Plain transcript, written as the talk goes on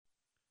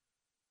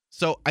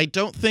So I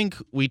don't think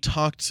we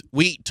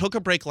took a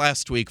break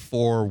last week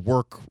for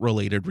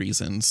work-related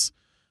reasons.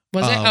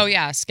 Was it? Oh,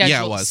 yeah.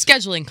 Yeah, it was.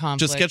 Scheduling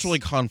conflicts. Just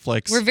scheduling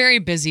conflicts. We're very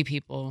busy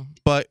people.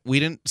 But we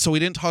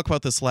didn't talk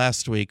about this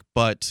last week,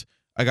 but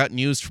I got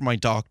news from my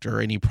doctor,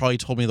 and he probably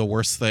told me the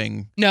worst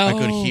thing I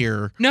could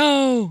hear.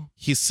 No.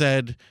 He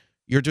said,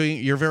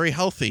 you're very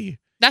healthy.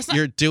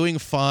 You're doing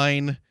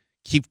fine.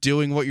 Keep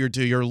doing what you're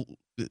doing. You're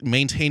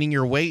maintaining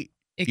your weight.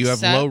 You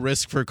have low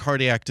risk for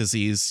cardiac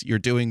disease. You're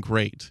doing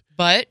great.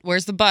 But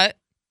where's the but?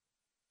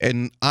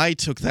 And I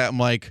took that. I'm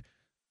like,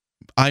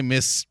 I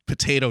miss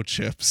potato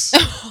chips.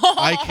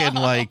 I can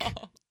I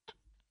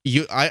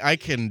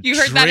can. You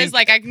heard that as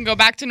like I can go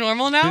back to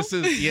normal now. This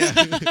is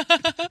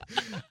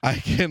I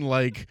can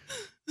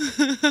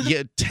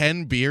get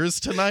 10 beers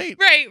tonight.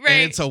 Right.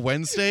 And it's a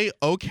Wednesday.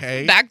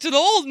 Okay. Back to the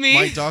old me.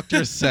 My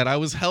doctor said I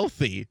was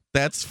healthy.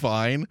 That's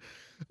fine.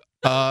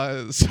 So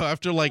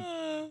after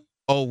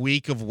a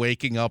week of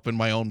waking up in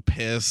my own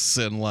piss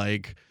and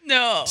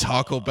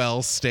Taco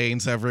Bell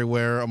stains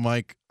everywhere, I'm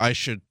like, I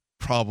should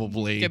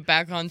probably get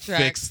back on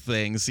track. Fix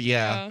things.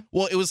 Yeah.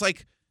 Well, it was I've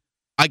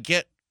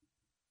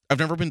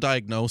never been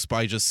diagnosed,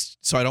 but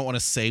so I don't want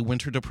to say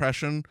winter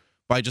depression,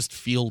 but I just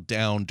feel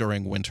down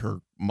during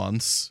winter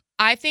months.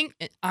 I think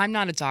I'm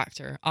not a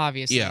doctor,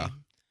 obviously. Yeah.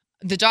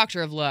 The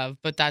doctor of love,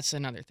 but that's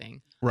another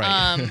thing.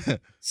 Right.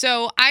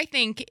 So I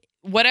think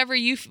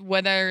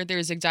whether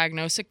there's a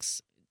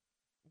diagnosis,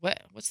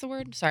 what's the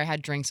word? Sorry, I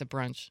had drinks at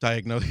brunch.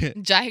 Diagnosis.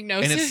 And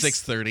it's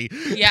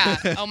 6:30.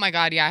 Yeah. Oh my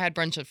God. Yeah, I had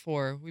brunch at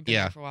 4. We've been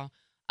there for a while.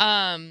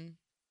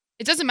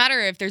 It doesn't matter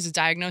if there's a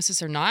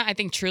diagnosis or not. I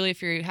think truly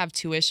if you have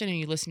tuition and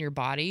you listen to your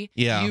body,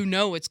 you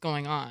know what's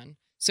going on.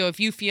 So if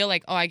you feel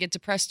like, I get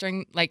depressed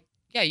during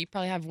you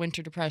probably have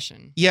winter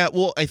depression. Yeah,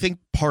 well, I think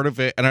part of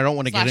it, and I don't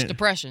want to get into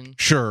depression.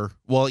 Sure.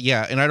 Well,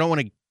 yeah, and I don't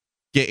want to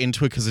get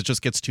into it because it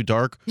just gets too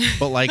dark.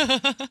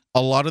 But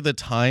a lot of the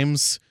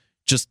times,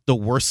 just the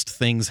worst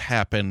things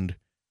happened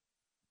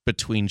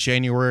between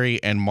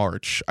January and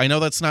March. I know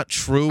that's not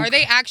true. Are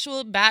they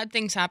actual bad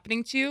things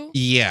happening to you?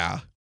 Yeah.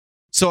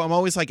 So I'm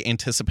always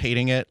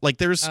anticipating it.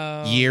 There's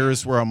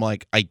years where I'm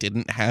I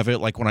didn't have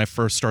it. When I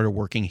first started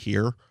working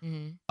here,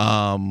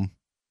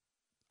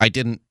 I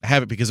didn't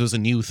have it because it was a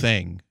new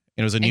thing.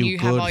 It was a new good thing.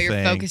 And you have all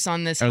your focus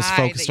on this. I was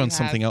focused on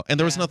something else, and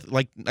there was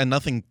nothing and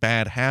nothing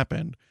bad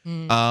happened.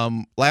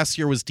 Last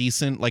year was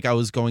decent. I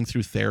was going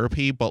through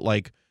therapy, but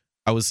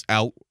I was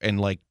out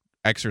and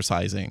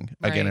exercising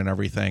again and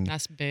everything.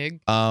 That's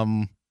big.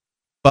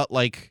 But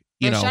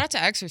shout out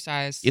to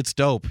exercise. It's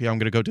dope. Yeah, I'm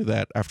gonna go do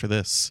that after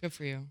this. Good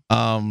for you.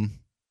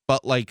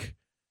 But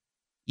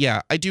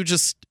I do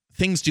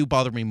things do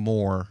bother me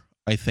more,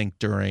 I think,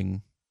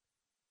 during,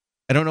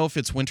 I don't know if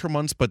it's winter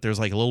months, but there's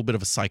a little bit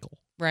of a cycle.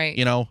 Right.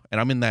 And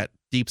I'm in that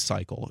deep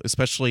cycle,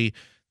 especially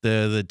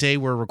the day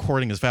we're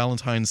recording is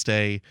Valentine's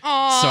Day.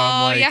 Oh, so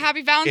I'm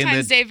happy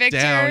Valentine's Day, Victor.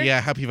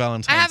 Happy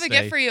Valentine's Day. I have a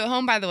gift for you at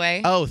home, by the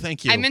way. Oh,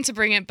 thank you. I meant to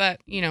bring it,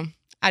 but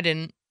I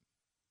didn't.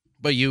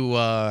 But you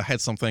had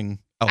something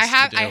else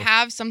I to do. I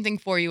have something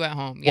for you at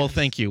home. Yes. Well,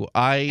 thank you.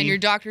 And your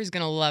doctor's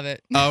gonna love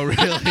it. Oh,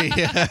 really?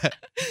 Yeah.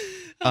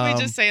 Let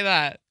me just say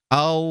that.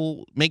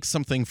 I'll make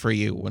something for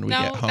you when we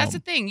get home. No, that's the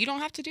thing. You don't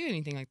have to do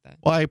anything like that.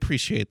 Well, I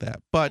appreciate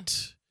that.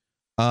 But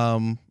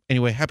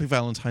anyway, happy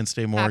Valentine's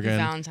Day, Morgan.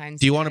 Happy Valentine's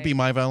Day. Do you want to be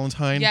my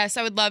Valentine? Yes,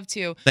 I would love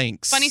to.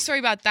 Thanks. Funny story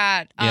about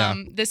that.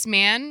 This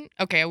man,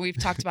 we've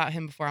talked about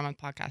him before on the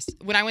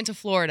podcast. When I went to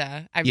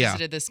Florida, I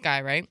visited this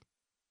guy, right?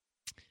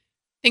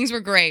 Things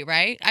were great,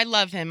 right? I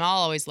love him. I'll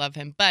always love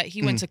him. But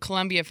he went to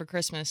Colombia for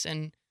Christmas,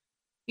 and,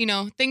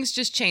 things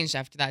just changed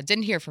after that.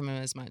 Didn't hear from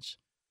him as much,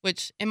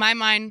 which, in my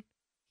mind,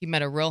 he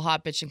met a real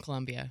hot bitch in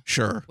Colombia.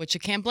 Sure. Which I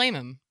can't blame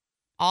him.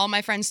 All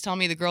my friends tell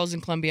me the girls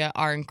in Colombia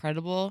are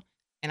incredible,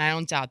 and I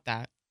don't doubt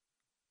that.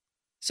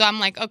 So I'm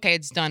like, okay,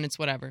 it's done. It's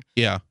whatever.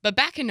 Yeah. But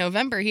back in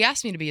November, he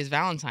asked me to be his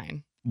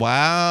Valentine.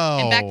 Wow.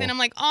 And back then I'm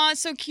like, oh,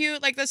 it's so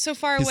cute. That's so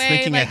far He's away.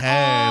 Thinking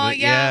ahead. Oh,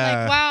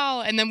 yeah.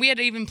 Wow. And then we had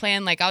to even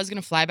plan, I was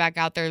going to fly back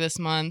out there this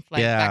month,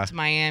 back to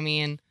Miami.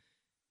 And,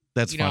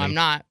 that's funny. I'm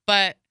not.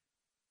 But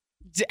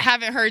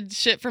haven't heard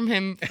shit from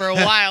him for a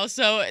while.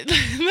 So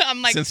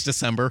I'm like. Since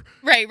December.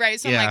 Right.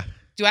 So I'm like,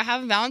 do I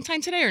have a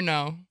Valentine today or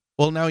no?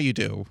 Well, now you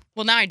do.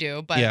 Well, now I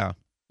do. But,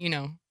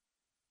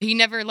 he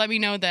never let me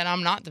know that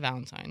I'm not the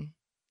Valentine.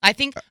 I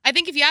think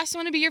if you ask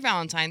someone to be your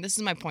Valentine, this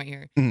is my point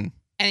here.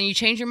 And you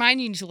change your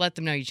mind, you need to let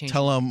them know you changed.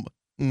 Tell them,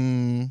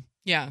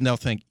 yeah. No,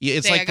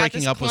 it's like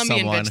breaking up with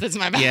someone. Bitch that's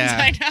my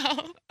Valentine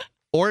now.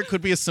 Or it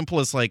could be as simple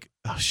as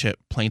oh shit,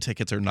 plane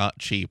tickets are not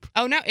cheap.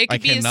 Oh no, it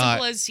could be as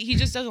simple as he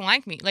just doesn't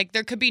like me.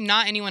 There could be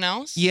not anyone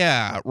else.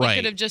 Yeah, right. We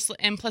could have just,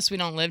 and plus we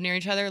don't live near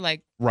each other.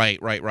 Right.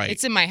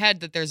 It's in my head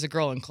that there's a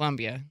girl in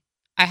Colombia.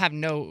 I have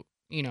no,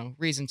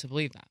 reason to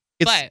believe that.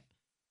 But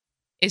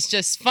it's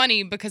just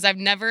funny because I've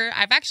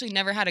actually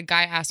never had a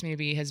guy ask me to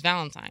be his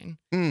Valentine.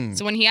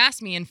 So when he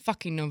asked me in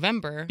fucking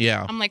November,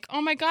 I'm like,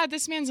 oh my God,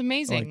 this man's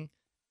amazing.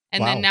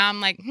 And then now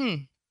I'm like,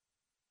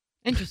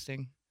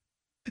 interesting.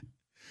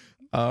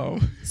 Oh.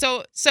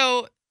 So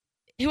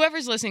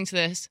whoever's listening to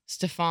this,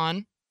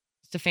 Stefaniel,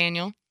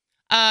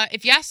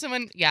 If you ask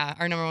someone,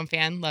 our number one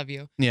fan, love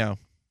you. Yeah.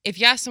 If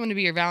you ask someone to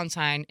be your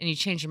Valentine and you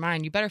change your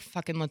mind, you better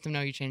fucking let them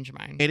know you changed your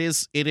mind. It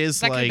is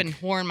like I've been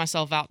whoring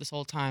myself out this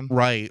whole time.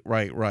 Right.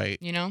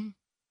 You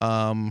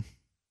know?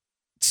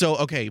 So,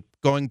 okay,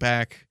 going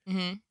back.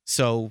 Mm-hmm.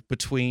 So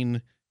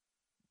between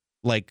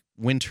like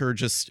winter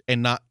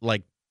and not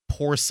like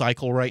poor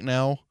cycle right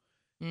now.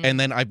 And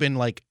then I've been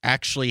like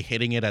actually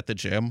hitting it at the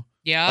gym.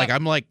 Yeah. Like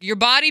I'm like. You're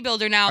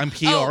bodybuilder now. I'm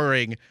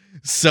PRing.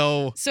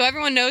 So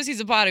everyone knows he's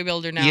a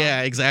bodybuilder now.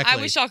 Yeah, exactly.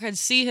 I wish y'all could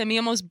see him. He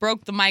almost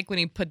broke the mic when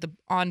he put the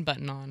on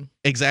button on.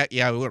 Exactly.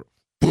 Yeah. We went,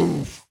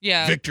 poof.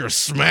 Yeah. Victor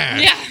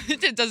smash. Yeah.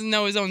 It doesn't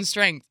know his own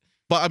strength.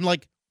 But I'm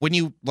like, when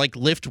you like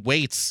lift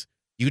weights,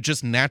 you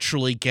just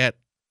naturally get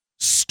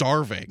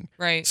starving.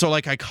 Right. So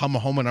like I come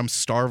home and I'm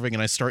starving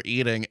and I start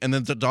eating. And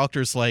then the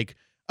doctor's like,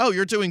 oh,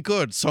 you're doing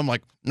good. So I'm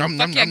like, nom,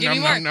 nom, nom,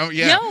 nom, nom, nom.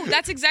 Yeah. No,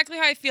 that's exactly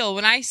how I feel.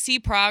 When I see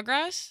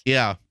progress,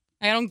 yeah.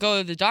 I don't go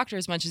to the doctor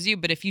as much as you,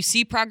 but if you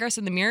see progress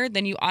in the mirror,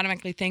 then you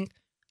automatically think,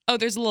 oh,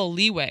 there's a little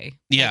leeway.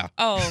 Yeah. Like,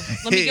 oh,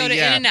 let me go to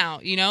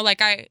In-N-Out, you know?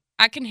 Like,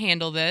 I can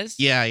handle this.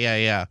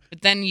 Yeah.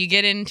 But then you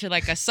get into,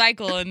 like, a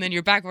cycle, and then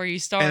you're back where you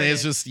started. And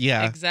it's just,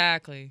 yeah.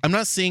 Exactly. I'm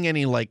not seeing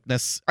any, like,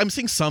 I'm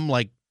seeing some,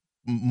 like,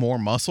 more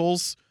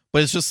muscles,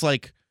 but it's just,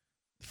 like,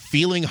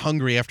 feeling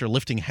hungry after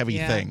lifting heavy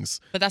things.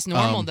 But that's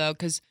normal, though,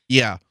 because...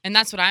 Yeah. And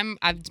that's what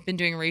I've been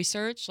doing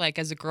research. Like,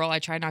 as a girl, I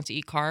try not to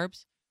eat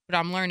carbs, but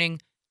I'm learning...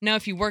 No,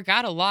 if you work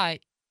out a lot,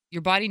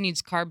 your body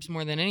needs carbs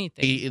more than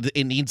anything.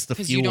 It needs the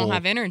fuel. Because you don't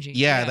have energy.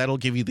 Yeah, that'll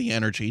give you the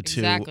energy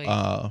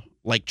to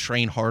like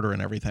train harder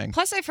and everything.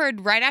 Plus, I've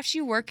heard right after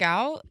you work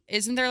out,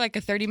 isn't there like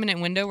a 30-minute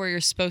window where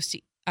you're supposed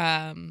to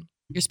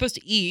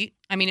eat?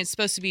 I mean, it's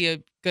supposed to be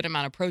a good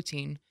amount of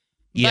protein.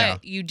 Yeah.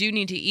 But you do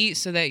need to eat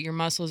so that your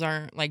muscles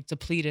aren't like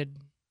depleted.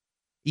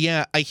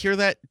 Yeah, I hear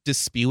that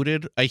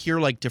disputed. I hear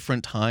like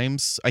different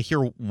times. I hear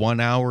 1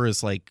 hour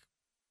is like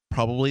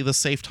probably the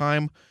safe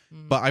time.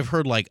 But I've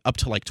heard like up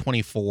to like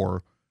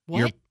 24.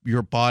 What?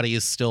 Your body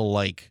is still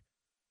like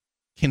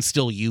can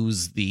still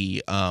use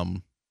the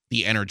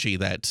energy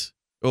that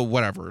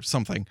whatever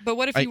something. But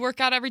what if you work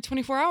out every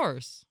 24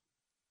 hours?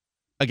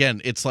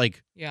 Again, it's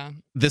like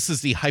this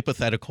is the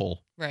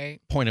hypothetical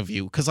point of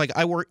view because like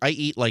I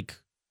eat like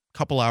a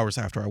couple hours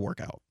after I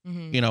work out.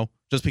 Mm-hmm. You know,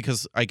 just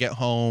because I get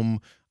home.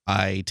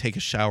 I take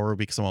a shower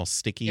because I'm all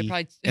sticky and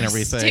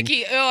everything.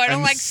 Sticky. Oh, I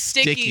don't like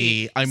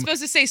sticky. I'm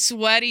supposed to say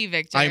sweaty,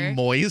 Victor. I'm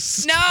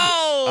moist. No.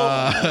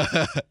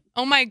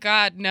 Oh my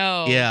God,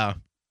 no. Yeah.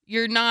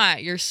 You're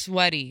not. You're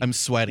sweaty. I'm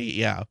sweaty.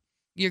 Yeah.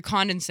 You're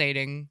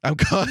condensating.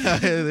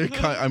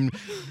 I'm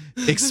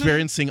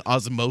experiencing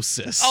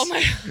osmosis. Oh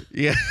my.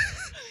 Yeah.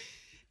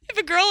 If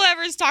a girl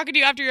ever is talking to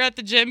you after you're at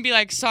the gym, be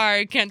like, "Sorry,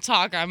 I can't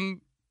talk.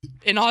 I'm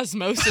in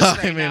osmosis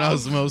right now." I'm in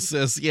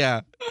osmosis.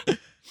 Yeah.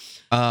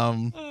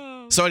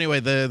 So anyway,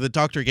 the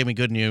doctor gave me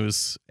good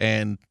news,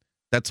 and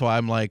that's why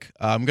I'm like,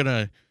 I'm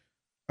gonna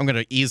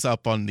ease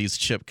up on these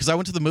chips because I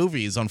went to the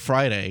movies on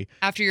Friday.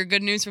 After your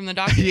good news from the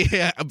doctor?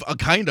 Yeah,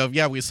 kind of.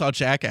 Yeah, we saw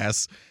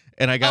Jackass,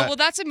 and I got. Oh well,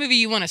 that's a movie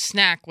you want to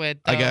snack with.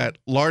 Though. I got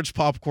large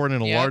popcorn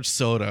and a large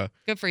soda.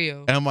 Good for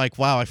you. And I'm like,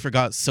 wow, I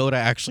forgot soda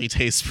actually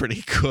tastes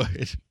pretty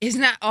good. Isn't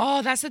that?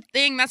 Oh, that's the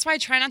thing. That's why I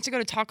try not to go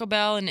to Taco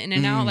Bell and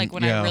In-N-Out like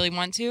when I really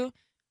want to,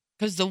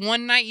 because the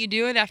one night you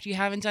do it after you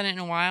haven't done it in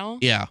a while.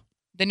 Yeah.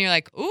 Then you're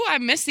like, ooh, I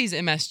miss these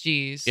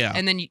MSGs. Yeah.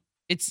 And then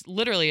it's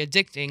literally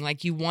addicting.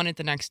 Like you want it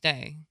the next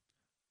day.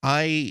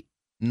 I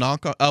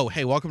knock on. Oh,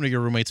 hey, welcome to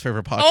your roommate's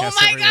favorite podcast. Oh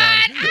my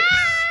everyone.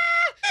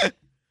 God!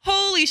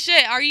 Holy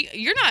shit!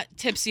 You're not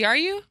tipsy, are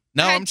you?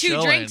 No, I had I'm 2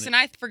 chilling. drinks and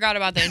I forgot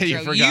about the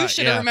intro. You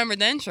should have remembered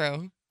the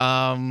intro.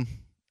 My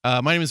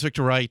name is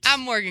Victor Wright.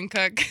 I'm Morgan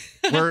Cook.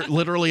 We're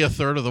literally a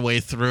third of the way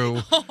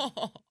through.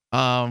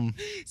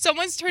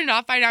 Someone's turned it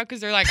off by now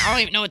because they're like, I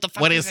don't even know what the fuck.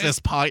 What is this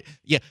pod?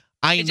 Yeah.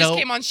 It just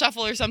came on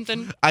shuffle or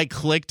something. I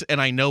clicked and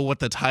I know what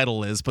the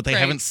title is, but they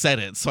haven't said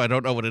it, so I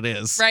don't know what it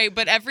is. Right,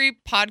 but every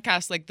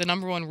podcast, like the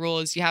number one rule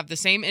is you have the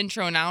same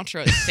intro and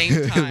outro at the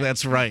same time.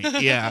 That's right,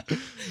 yeah.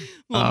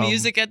 Little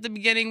music at the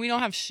beginning. We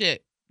don't have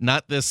shit.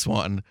 Not this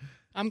one.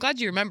 I'm glad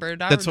you remembered.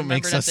 That's what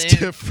makes us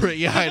different.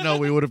 Yeah, I know.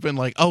 We would have been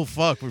like, oh,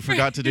 fuck, we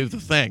forgot to do the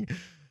thing.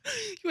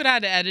 You would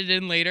have had to edit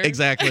in later.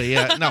 Exactly,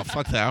 yeah. No,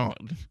 fuck that.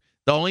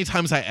 The only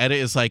times I edit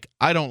is like,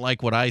 I don't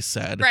like what I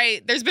said.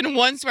 Right. There's been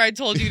once where I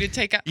told you to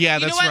take out. Yeah,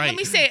 that's right. You know what? Let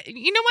me say it.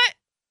 You know what?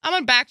 I'm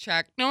going to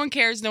backtrack. No one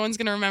cares. No one's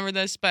going to remember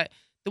this. But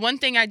the one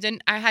thing I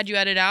had you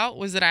edit out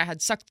was that I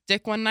had sucked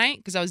dick one night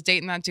because I was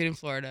dating that dude in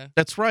Florida.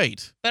 That's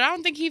right. But I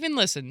don't think he even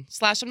listened.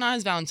 / I'm not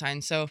his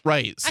Valentine. So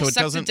right. So it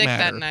doesn't dick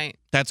matter. That night.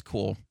 That's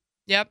cool.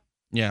 Yep.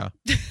 Yeah.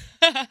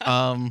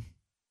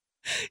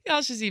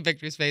 Y'all should see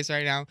Victor's face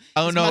right now.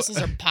 Oh, his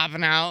muscles are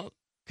popping out.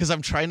 Because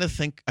I'm trying to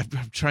think. I'm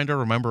trying to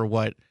remember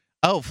what.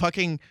 Oh,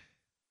 fucking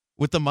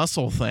with the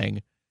muscle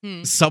thing.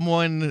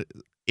 Someone,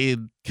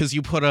 because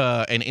you put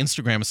an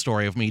Instagram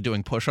story of me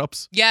doing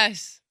push-ups.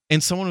 Yes.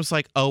 And someone was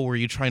like, oh, were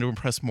you trying to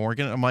impress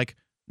Morgan? I'm like,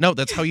 no,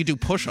 that's how you do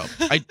push-up.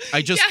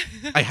 I just,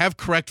 I have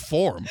correct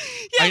form.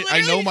 Yeah,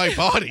 I know my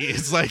body.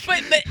 It's like.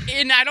 But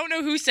and I don't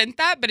know who sent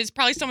that, but it's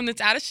probably someone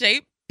that's out of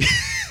shape.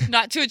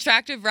 not too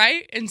attractive,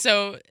 right? And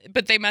so,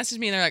 but they messaged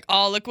me and they're like,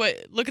 "Oh, look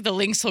at the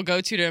links he'll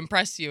go to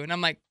impress you." And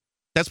I'm like,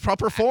 "That's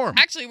proper form."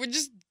 Actually, we're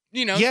just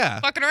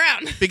fucking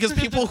around. Because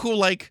people who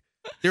like.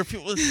 There are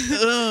people.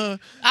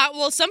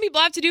 Well, some people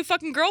have to do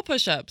fucking girl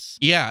push-ups.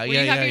 Yeah, when you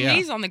have your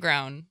knees on the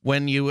ground.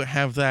 When you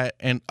have that,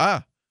 and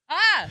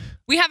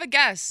we have a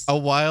guest. A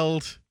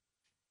wild.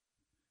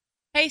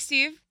 Hey,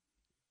 Steve,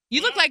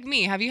 you look like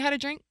me. Have you had a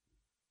drink?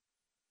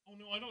 Oh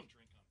no, I don't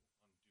drink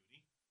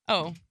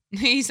Oh, on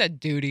duty. he said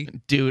duty.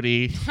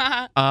 Duty.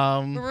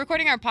 We're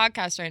recording our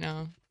podcast right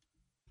now.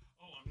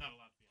 Oh, I'm not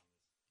allowed to be on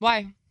this.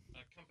 Why?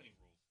 Company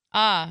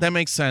rules. That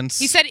makes sense.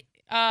 He said.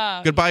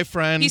 Goodbye,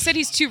 friend. He said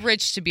he's too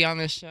rich to be on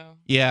this show.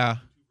 Yeah.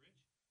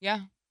 Yeah.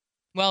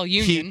 Well,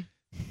 union.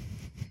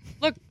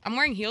 Look, I'm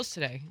wearing heels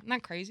today. Isn't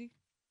that crazy?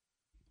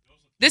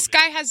 This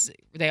guy has.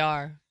 They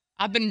are.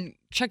 I've been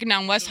checking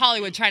down West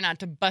Hollywood, trying not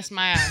to bust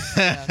my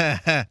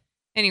ass.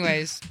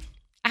 Anyways,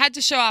 I had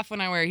to show off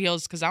when I wear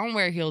heels because I don't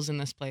wear heels in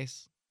this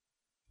place.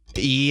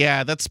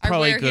 Yeah, that's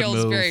probably a good move. I wear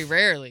heels very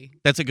rarely.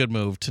 That's a good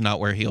move to not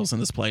wear heels in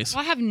this place.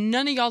 Well, I have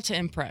none of y'all to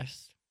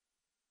impress.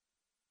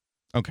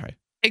 Okay.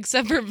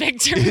 Except for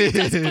Victor, who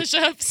does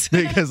push-ups.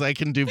 Because I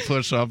can do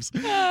push-ups.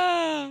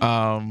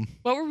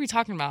 What were we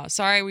talking about?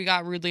 Sorry, we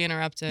got rudely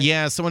interrupted.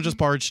 Yeah, someone just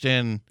barged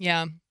in.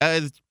 Yeah.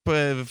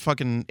 But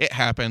fucking, it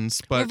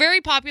happens. But we're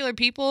very popular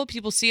people.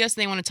 People see us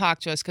and they want to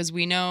talk to us because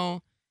we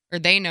know, or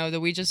they know,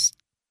 that we just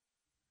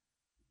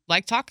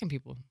like talking to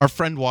people. Our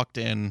friend walked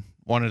in,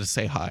 wanted to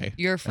say hi.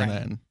 Your friend. And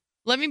then,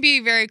 let me be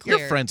very clear.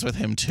 You're friends with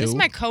him, too. This is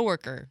my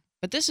coworker,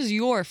 but this is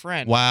your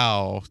friend.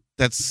 Wow.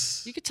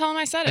 That's... You could tell him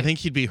I said it. I think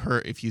he'd be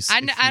hurt if you...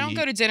 I don't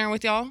go to dinner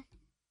with y'all.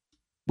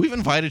 We've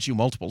invited you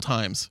multiple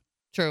times.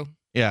 True.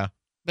 Yeah.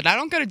 But I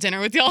don't go to dinner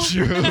with y'all.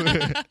 True.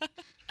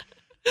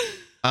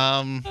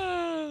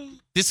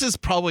 This is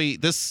probably...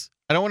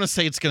 I don't want to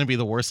say it's going to be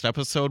the worst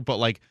episode, but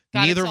like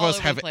God, neither of us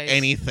have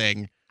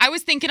anything. I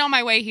was thinking on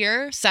my way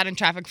here, sat in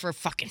traffic for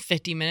fucking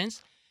 50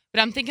 minutes,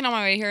 but I'm thinking on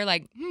my way here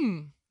like,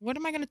 what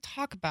am I going to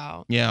talk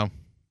about? Yeah.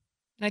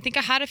 And I think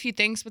I had a few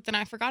things, but then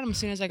I forgot them as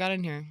soon as I got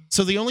in here.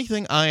 So the only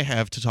thing I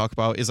have to talk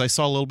about is I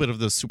saw a little bit of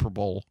the Super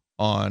Bowl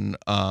on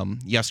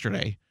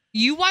yesterday.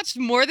 You watched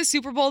more of the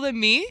Super Bowl than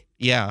me?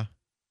 Yeah.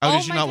 Oh,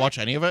 did you not watch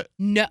any of it?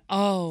 No.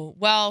 Oh,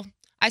 well,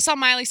 I saw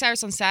Miley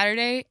Cyrus on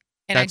Saturday.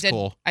 And That's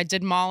cool. I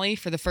did Molly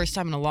for the first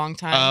time in a long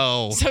time.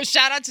 Oh. So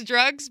shout out to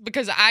drugs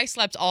because I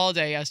slept all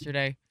day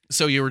yesterday.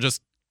 So you were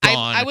just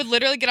gone. I would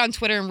literally get on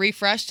Twitter and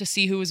refresh to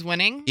see who was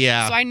winning.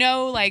 Yeah. So I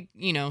know,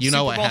 Super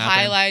Bowl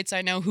highlights.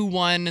 I know who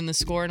won and the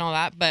score and all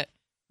that, but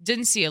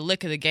didn't see a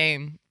lick of the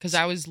game because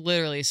I was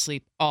literally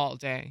asleep all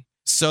day.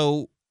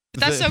 So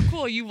but that's so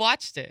cool. You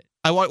watched it.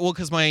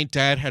 Because my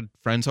dad had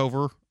friends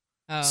over.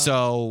 Oh.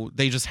 So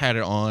they just had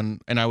it on,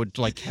 and I would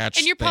catch.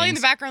 And you're probably in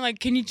the background, like,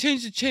 "Can you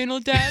change the channel,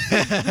 Dad?"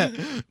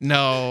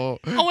 No.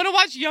 I want to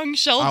watch Young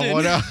Sheldon.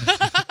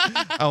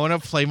 I want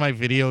to play my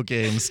video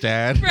games,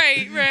 Dad.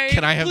 Right.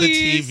 Can I have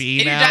Please. the TV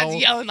and now? Your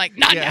dad's yelling like,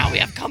 "Not now. We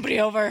have company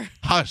over."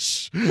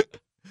 Hush.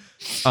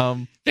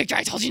 Victor,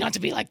 I told you not to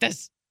be like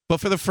this.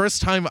 But for the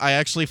first time, I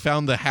actually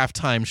found the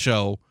halftime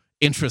show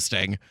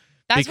interesting.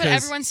 That's what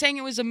everyone's saying.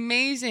 It was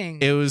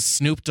amazing. It was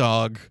Snoop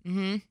Dogg,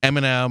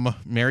 Eminem,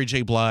 Mary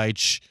J.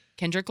 Blige.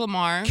 Kendrick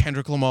Lamar.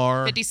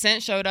 50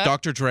 Cent showed up.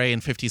 Dr. Dre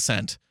and 50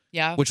 Cent.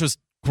 Yeah. Which was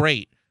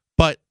great.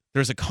 But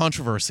there's a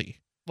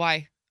controversy.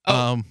 Why?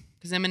 Oh,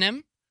 because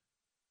Eminem?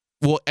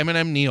 Well,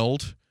 Eminem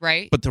kneeled.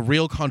 Right. But the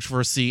real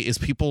controversy is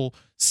people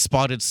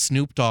spotted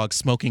Snoop Dogg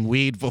smoking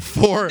weed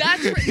before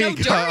he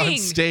got on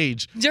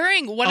stage.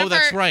 During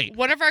that's right.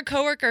 One of our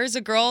coworkers,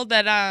 a girl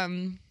that I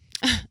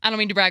don't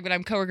mean to brag, but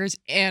I'm coworkers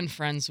and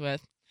friends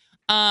with.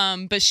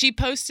 But she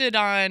posted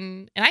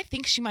on, and I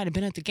think she might have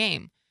been at the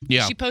game.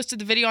 Yeah. She posted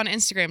the video on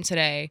Instagram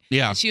today.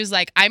 Yeah. And she was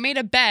like, I made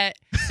a bet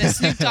that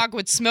Snoop Dogg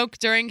would smoke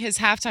during his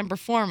halftime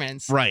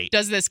performance. Right.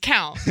 Does this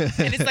count?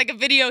 And it's like a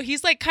video.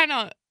 He's like kind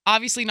of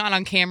obviously not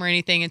on camera or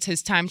anything. It's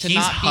his time to not be.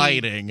 He's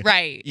hiding.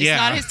 Right. It's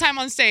not his time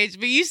on stage.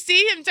 But you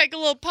see him take a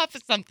little puff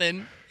of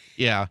something.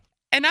 Yeah.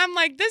 And I'm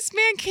like, this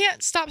man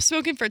can't stop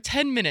smoking for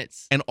 10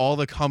 minutes. And all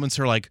the comments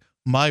are like,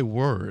 my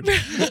word.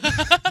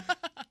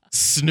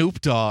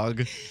 Snoop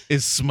Dogg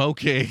is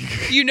smoking.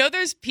 You know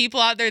there's people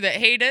out there that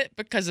hate it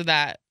because of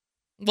that.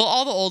 Well,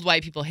 all the old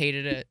white people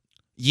hated it.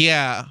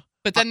 Yeah.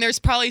 But then there's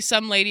probably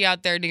some lady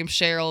out there named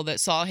Cheryl that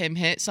saw him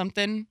hit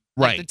something.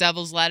 Like the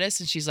devil's lettuce.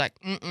 And she's like,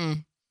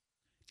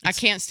 I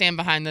can't stand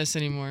behind this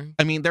anymore.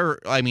 I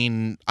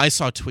mean, I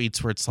saw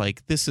tweets where it's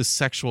like, this is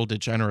sexual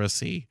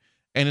degeneracy.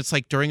 And it's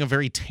like during a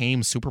very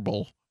tame Super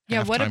Bowl.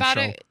 Yeah, what about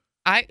show. it?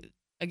 I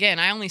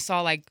only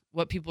saw like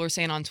what people were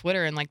saying on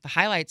Twitter and like the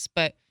highlights,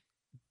 but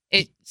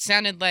it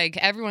sounded like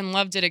everyone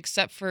loved it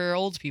except for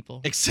old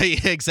people.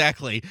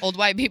 Exactly. Old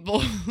white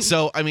people.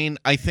 So, I mean,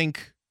 I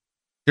think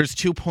there's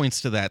 2 points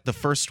to that. The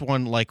first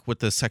one, like with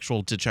the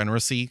sexual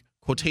degeneracy,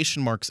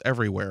 quotation marks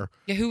everywhere.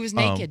 Yeah, who was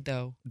naked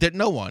though?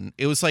 No one.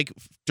 It was like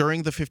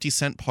during the 50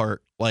 Cent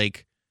part,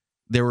 like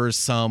there were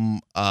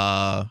some,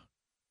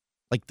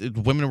 like the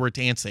women were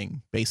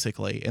dancing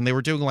basically, and they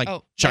were doing like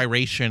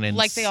gyration and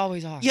like they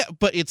always are. Yeah,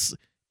 but it's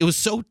it was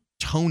so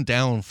toned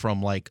down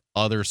from like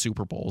other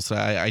Super Bowls.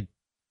 I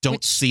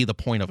don't see the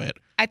point of it.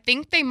 I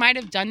think they might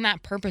have done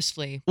that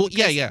purposefully. Well,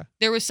 yeah.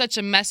 There was such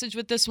a message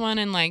with this one,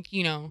 and like,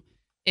 you know,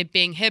 it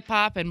being hip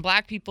hop and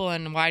black people,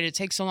 and why did it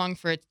take so long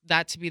for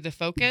that to be the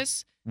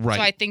focus? Right.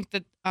 So I think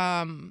that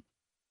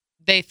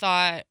they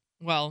thought,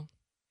 well,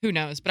 who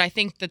knows? But I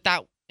think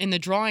that in the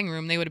drawing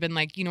room, they would have been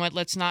like, you know what?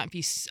 Let's not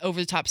be over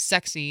the top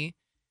sexy.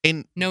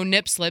 And no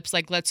nip slips.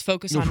 Like, let's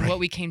focus on what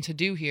we came to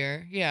do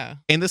here. Yeah.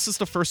 And this is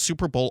the first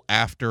Super Bowl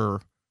after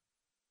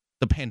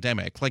the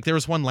pandemic. Like, there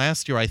was one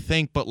last year, I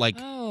think, but like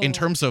in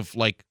terms of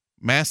like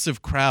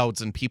massive crowds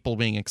and people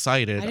being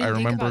excited, I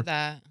remember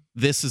that.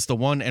 This is the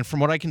one. And from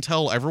what I can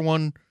tell,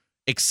 everyone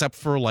except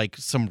for like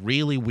some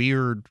really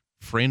weird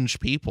fringe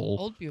people,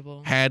 old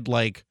people, had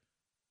like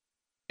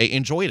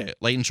enjoyed it.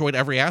 Like, enjoyed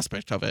every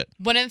aspect of it.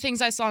 One of the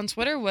things I saw on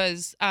Twitter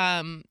was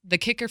the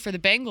kicker for the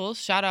Bengals.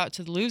 Shout out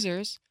to the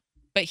losers.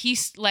 But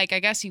he's like, I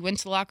guess he went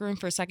to the locker room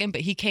for a second,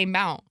 but he came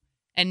out.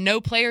 And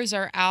no players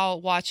are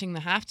out watching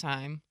the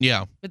halftime.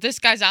 Yeah. But this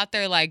guy's out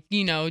there, like,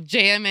 you know,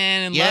 jamming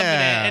and loving it.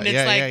 And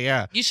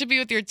it's you should be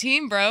with your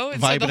team, bro.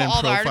 And vibing, so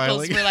all the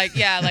articles were like,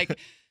 like,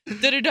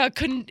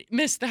 couldn't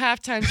miss the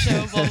halftime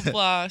show, blah, blah,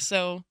 blah.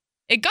 So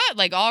it got,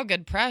 like, all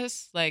good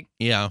press. Like,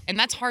 and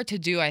that's hard to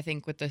do, I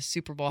think, with the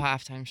Super Bowl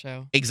halftime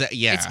show. Exactly.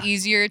 Yeah. It's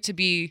easier to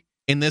be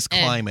in this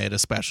climate,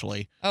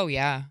 especially. Oh,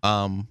 yeah.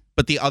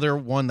 But the other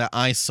one that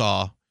I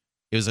saw,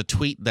 it was a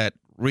tweet that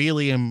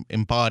really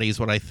embodies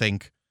what I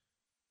think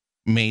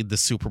made the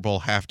Super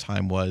Bowl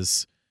halftime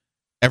was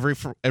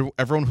everyone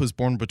who was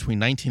born between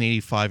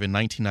 1985 and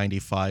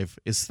 1995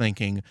 is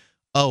thinking,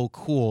 oh,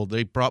 cool,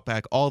 they brought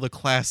back all the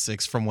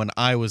classics from when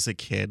I was a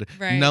kid.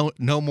 Right.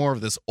 No more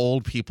of this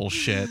old people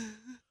shit.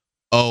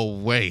 Oh,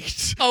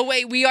 wait,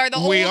 we are the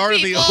old people. We are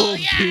the old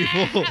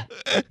people.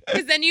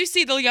 Because then you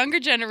see the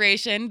younger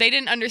generation, they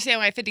didn't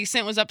understand why 50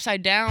 Cent was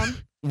upside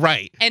down.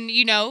 Right. And,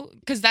 you know,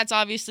 because that's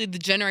obviously the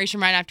generation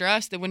right after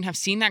us that wouldn't have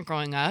seen that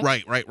growing up.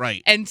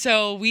 Right. And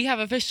so we have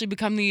officially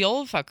become the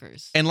old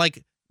fuckers. And,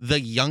 like, the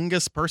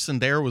youngest person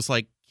there was,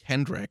 like,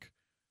 Kendrick.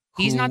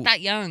 He's not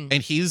that young.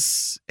 And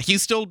he's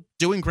still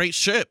doing great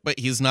shit, but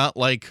he's not,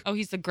 like... Oh,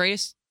 he's the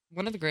greatest,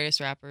 one of the greatest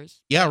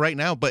rappers. Yeah, right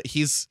now, but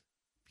he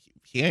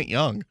ain't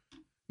young.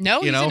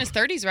 No, he's in his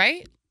 30s,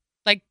 right?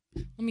 Like,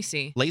 let me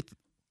see.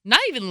 Not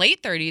even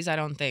late 30s, I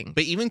don't think.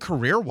 But even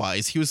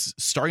career-wise, he was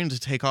starting to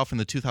take off in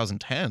the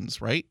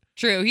 2010s, right?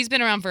 True. He's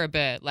been around for a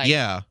bit. Like,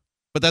 yeah.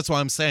 But that's what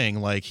I'm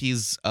saying. Like,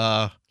 he's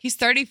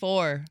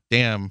 34.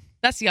 Damn.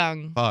 That's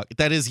young. Fuck.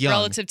 That is young.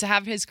 Relative to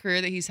have his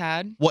career that he's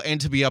had. Well,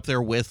 and to be up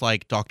there with,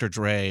 like, Dr.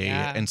 Dre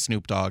and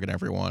Snoop Dogg and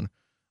everyone.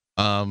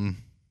 Damn.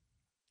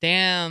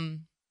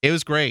 It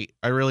was great.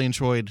 I really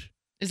enjoyed.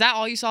 Is that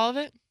all you saw of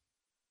it?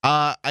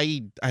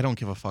 I don't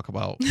give a fuck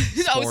about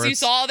sports. Oh, so you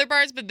saw other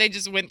parts, but they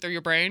just went through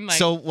your brain? Like,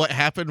 so what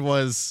happened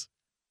was...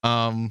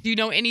 do you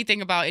know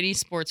anything about any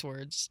sports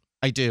words?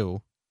 I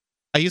do.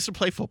 I used to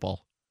play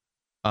football.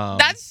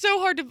 That's so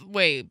hard to...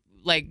 Wait,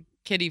 like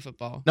kiddie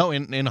football? No,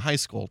 in high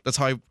school. That's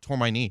how I tore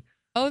my knee.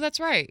 Oh, that's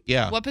right.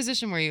 Yeah. What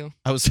position were you?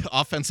 I was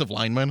offensive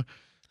lineman.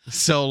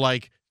 So,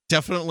 like,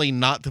 definitely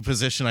not the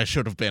position I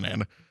should have been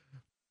in.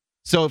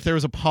 So if there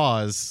was a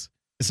pause,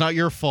 it's not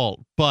your fault,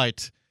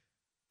 but...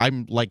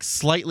 I'm, like,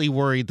 slightly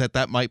worried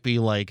that might be,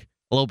 like,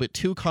 a little bit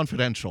too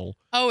confidential.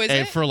 Oh, is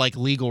it? For, like,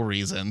 legal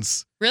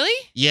reasons.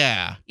 Really?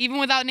 Yeah. Even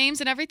without names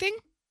and everything?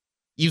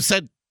 You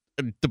said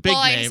the big name.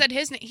 Well, I said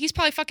his name. He's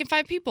probably fucking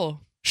 5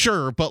 people.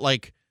 Sure, but,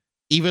 like,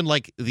 even,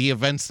 like, the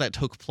events that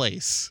took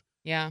place.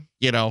 Yeah.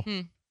 You know?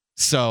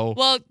 So.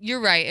 Well,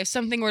 you're right. If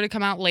something were to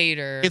come out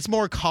later. It's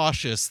more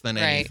cautious than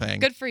anything.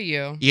 Good for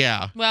you.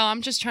 Yeah. Well,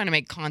 I'm just trying to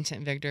make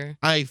content, Victor.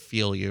 I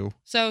feel you.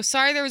 So,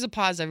 sorry there was a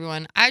pause,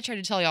 everyone. I tried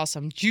to tell y'all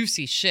some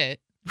juicy shit.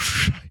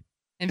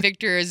 And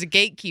Victor is a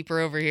gatekeeper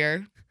over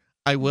here.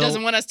 I will.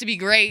 Doesn't want us to be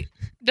great.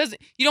 You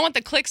don't want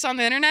the clicks on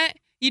the internet?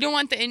 You don't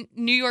want the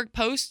New York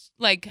Post,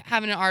 like,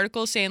 having an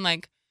article saying,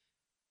 like,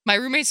 my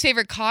roommate's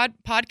favorite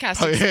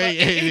podcast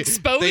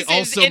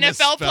exposes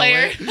NFL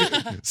player.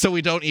 So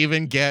we don't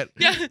even get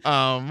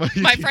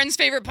my friend's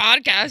favorite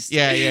podcast.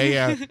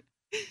 Yeah.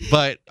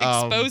 But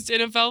exposed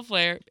NFL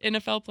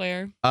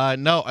player.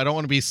 No, I don't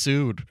want to be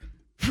sued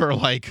for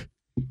like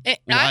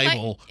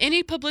libel.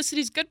 Any publicity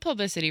is good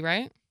publicity,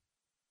 right?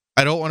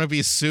 I don't want to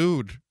be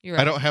sued. You're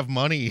right. I don't have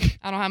money.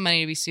 I don't have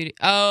money to be sued.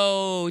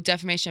 Oh,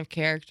 defamation of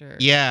character.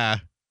 Yeah.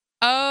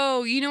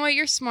 Oh, you know what?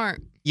 You're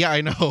smart. Yeah,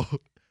 I know.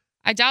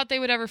 I doubt they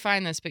would ever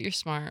find this, but you're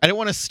smart. I don't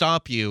want to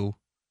stop you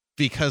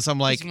because I'm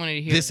like,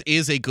 this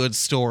is a good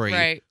story.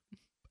 Right.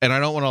 And I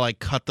don't want to like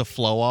cut the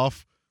flow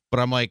off, but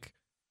I'm like,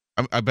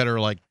 I better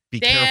like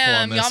be careful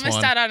on this one. Y'all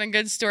missed out on a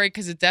good story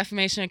because of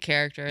defamation of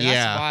character.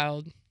 That's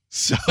wild.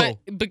 So,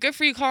 but good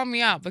for you calling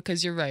me out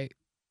because you're right.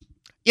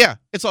 Yeah,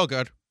 it's all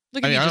good.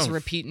 Look at you just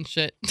repeating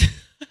shit.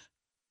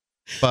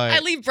 But I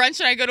leave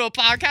brunch and I go to a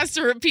podcast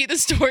to repeat the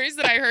stories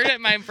that I heard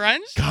at my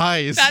brunch.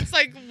 Guys. That's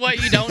like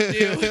what you don't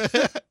do.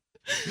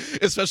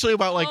 Especially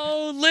about like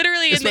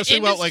literally in the industry.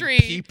 About like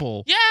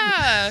people.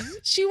 Yeah,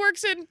 she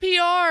works in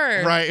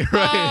PR. Right.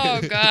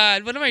 Oh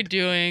God, what am I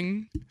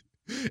doing?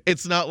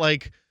 It's not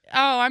like,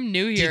 oh, I'm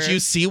new here. Did you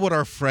see what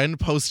our friend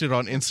posted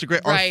on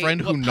Instagram? Right. Our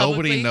friend who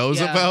nobody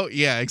knows about?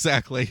 Yeah,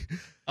 exactly.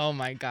 Oh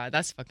my God,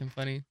 that's fucking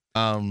funny.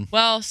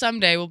 Well,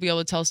 someday we'll be able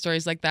to tell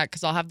stories like that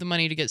because I'll have the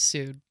money to get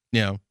sued.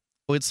 Yeah.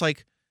 Well, it's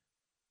like,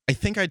 I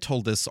think I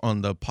told this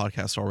on the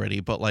podcast already,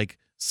 but like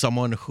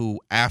someone who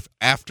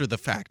after the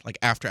fact, like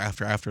after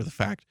the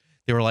fact,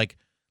 they were like,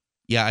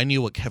 yeah, I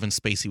knew what Kevin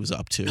Spacey was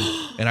up to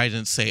and I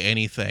didn't say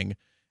anything.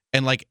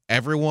 And like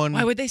everyone.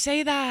 Why would they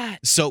say that?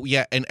 So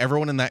yeah. And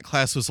everyone in that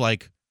class was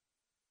like,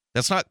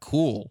 that's not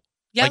cool.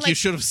 Yeah, like you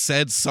should have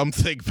said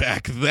something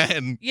back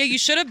then. Yeah, you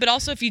should have. But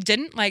also, if you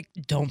didn't, like,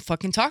 don't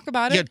fucking talk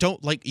about it. Yeah,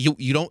 don't like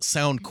you don't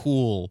sound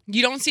cool.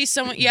 You don't see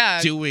someone,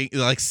 doing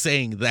like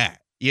saying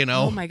that, you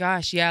know? Oh my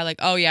gosh, yeah, like,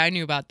 oh yeah, I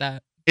knew about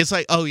that. It's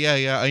like, oh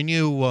yeah, I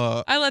knew.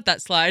 I let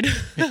that slide.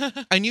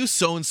 I knew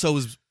so and so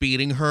was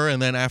beating her,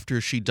 and then after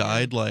she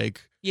died,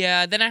 like.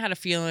 Yeah, then I had a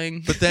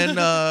feeling. But then,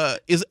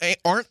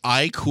 aren't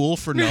I cool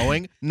for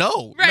knowing?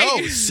 No,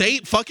 right. No, say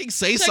something.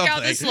 Check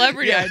out the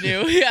celebrity I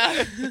knew.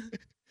 Yeah.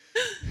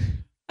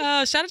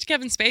 Shout out to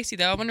Kevin Spacey,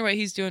 though. I wonder what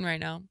he's doing right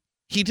now.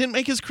 He didn't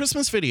make his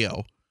Christmas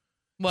video.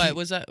 What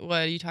was that?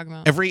 What are you talking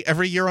about?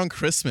 Every year on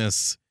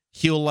Christmas,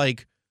 he'll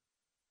like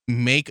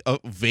make a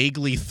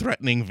vaguely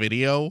threatening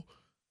video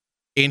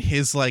in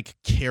his like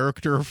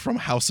character from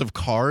House of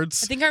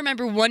Cards. I think I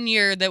remember one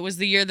year that was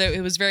the year that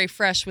it was very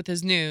fresh with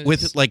his news.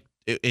 With like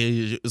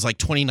it was like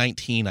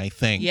 2019, I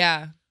think.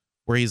 Yeah.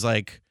 Where he's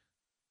like,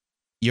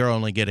 you're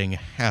only getting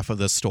half of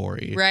the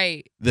story.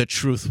 Right. The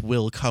truth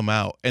will come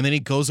out. And then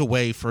he goes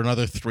away for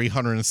another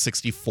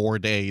 364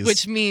 days.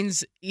 Which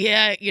means,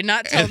 yeah, you're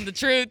not telling the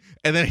truth.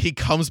 And then he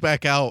comes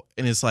back out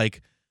and is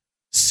like,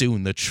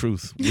 soon the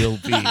truth will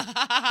be.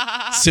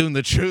 Soon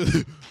the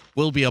truth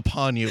will be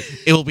upon you.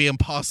 It will be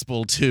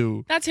impossible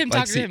to. That's him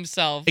talking to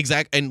himself.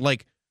 Exactly. And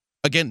like,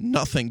 again,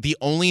 nothing. The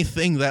only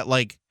thing that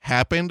like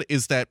happened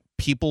is that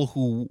people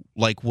who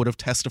like would have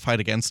testified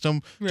against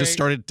him just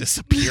started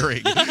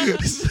disappearing.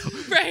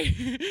 Right.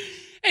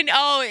 And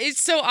it's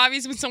so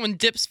obvious when someone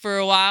dips for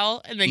a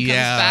while and then comes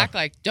back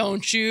like,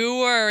 don't you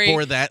worry.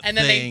 For that and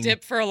then they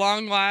dip for a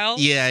long while.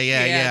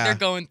 Yeah. They're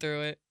going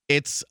through it.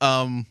 It's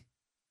I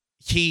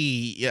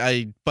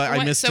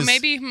missed. So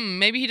maybe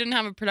he didn't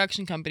have a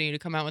production company to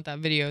come out with that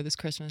video this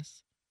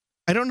Christmas.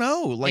 I don't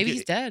know. Like maybe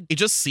he's dead. It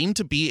just seemed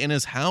to be in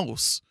his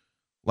house.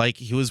 Like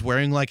he was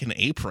wearing like an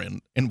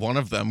apron in one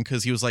of them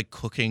because he was like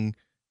cooking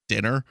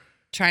dinner.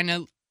 Trying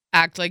to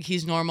act like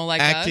he's normal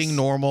like us. Acting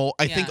normal.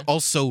 I think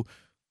also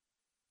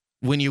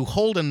when you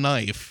hold a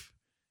knife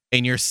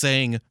and you're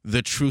saying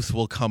the truth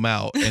will come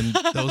out and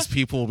those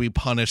people will be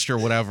punished or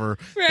whatever,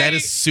 that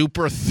is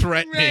super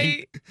threatening.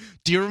 Right.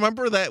 Do you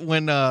remember that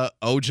when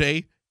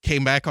OJ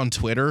came back on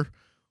Twitter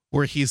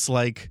where he's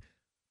like,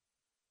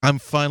 I'm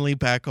finally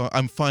back in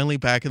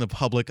the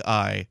public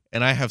eye,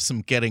 and I have some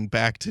getting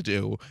back to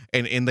do.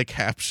 And in the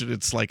caption,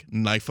 it's like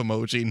knife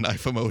emoji,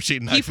 knife emoji,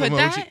 knife emoji.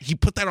 That? He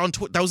put that on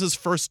Twitter. That was his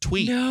first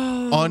tweet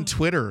on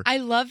Twitter. I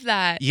love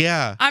that.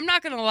 Yeah. I'm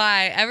not gonna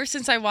lie. Ever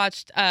since I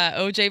watched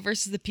OJ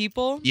versus the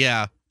People,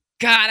 yeah.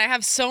 God, I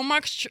have so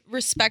much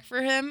respect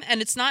for him, and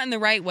it's not in the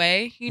right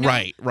way. You know?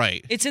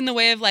 Right. It's in the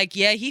way of like,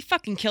 yeah, he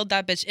fucking killed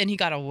that bitch, and he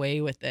got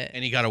away with it.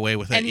 And he,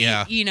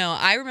 yeah.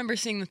 I remember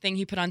seeing the thing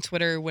he put on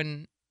Twitter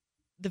when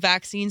the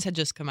vaccines had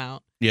just come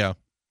out. Yeah.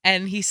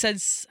 And he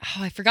says,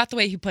 I forgot the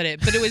way he put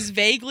it, but it was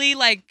vaguely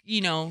like,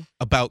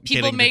 about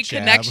people make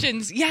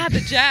connections. Yeah,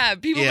 the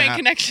jab. People make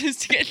connections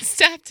to get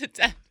stabbed to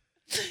death.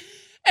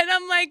 And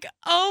I'm like,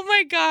 oh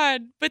my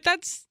God. But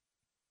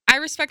I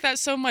respect that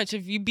so much.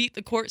 If you beat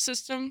the court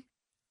system,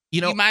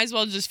 you might as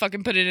well just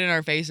fucking put it in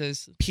our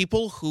faces.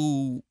 People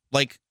who,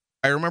 like,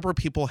 I remember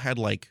people had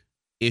like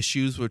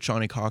issues with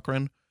Johnny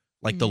Cochran,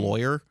 like the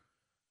lawyer.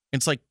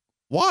 It's like,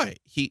 why?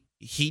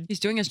 He's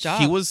doing his job.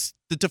 He was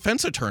the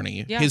defense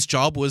attorney. Yeah. His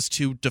job was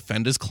to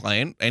defend his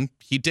client, and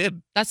he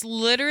did. That's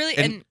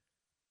literally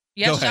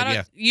go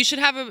ahead. You should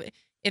have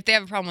if they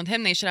have a problem with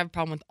him, they should have a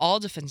problem with all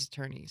defense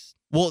attorneys.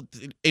 Well,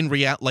 in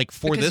reality, like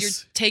for because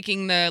this, you're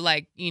taking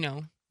the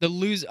the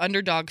lose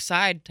underdog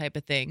side type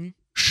of thing.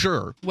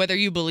 Sure. Whether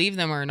you believe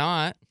them or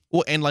not.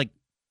 Well, and like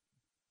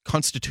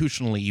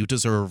constitutionally, you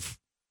deserve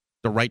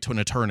the right to an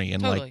attorney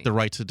and like the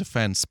right to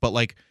defense. But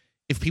like,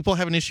 if people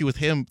have an issue with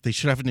him, they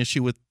should have an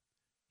issue with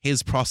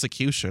his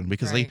prosecution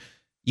because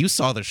you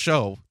saw the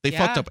show. They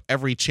fucked up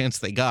every chance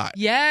they got.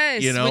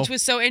 Yes, which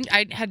was so.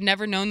 I had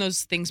never known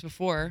those things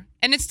before,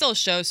 and it's still a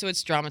show, so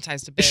it's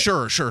dramatized a bit.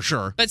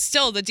 Sure. But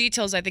still, the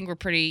details I think were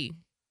pretty,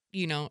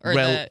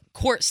 the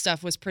court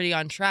stuff was pretty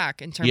on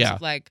track in terms of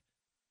like,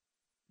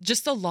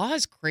 just the law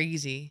is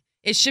crazy.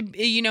 It should,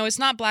 it's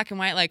not black and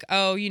white. Like,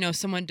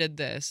 someone did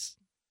this.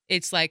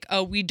 It's like,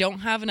 we don't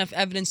have enough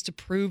evidence to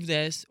prove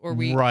this, or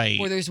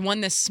or there's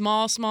this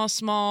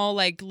small,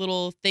 like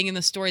little thing in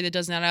the story that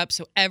doesn't add up,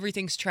 so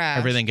everything's trash.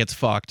 Everything gets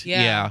fucked.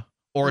 Yeah.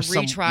 Or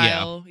some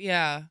retrial.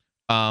 Yeah.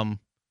 I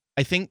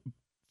think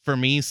for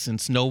me,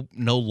 since no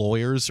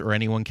lawyers or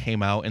anyone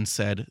came out and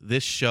said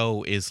this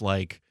show is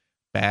like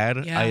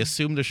bad, I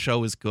assume the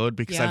show is good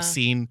because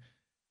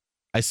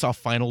I saw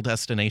Final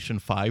Destination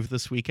 5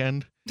 this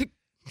weekend.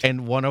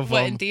 And one of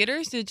them in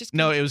theaters? Did it just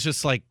No, it was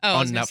just like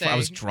on Netflix. I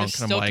was drunk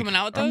and I'm still like coming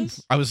out with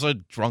those? I was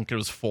drunk, it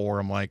was 4.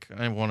 I'm like,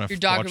 I want to Your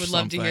doctor would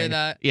love to hear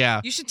that.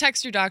 Yeah. You should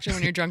text your doctor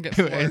when you're drunk at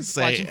 4 and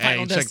say, watching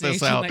Final check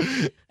this out.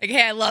 Like,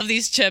 hey, I love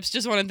these chips.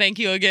 Just want to thank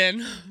you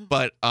again.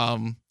 But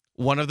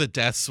one of the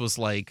deaths was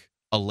like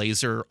a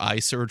laser eye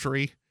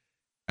surgery.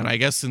 And I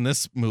guess in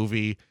this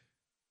movie,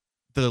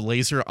 the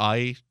laser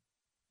eye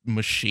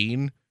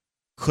machine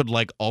could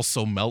like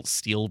also melt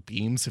steel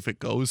beams if it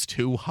goes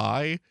too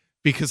high,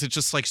 because it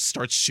just like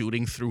starts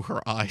shooting through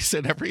her eyes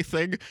and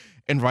everything.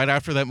 And right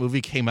after that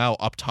movie came out,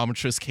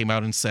 optometrists came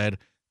out and said,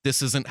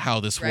 this isn't how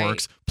this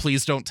works.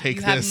 Please don't take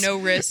this. You have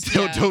no risk.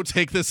 Don't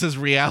take this as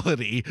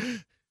reality.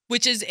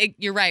 Which is,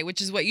 you're right,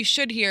 which is what you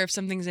should hear if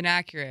something's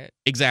inaccurate.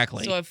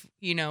 Exactly. So if,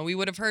 we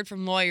would have heard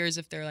from lawyers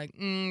if they're like,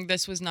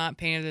 this was not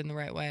painted in the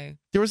right way.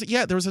 There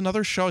was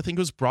another show, I think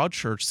it was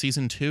Broadchurch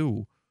season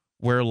 2,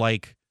 where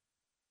like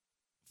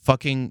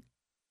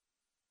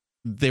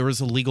there was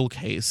a legal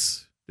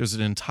case. There's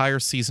an entire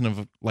season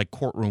of like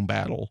courtroom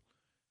battle,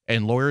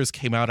 and lawyers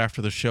came out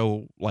after the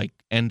show like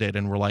ended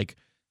and were like,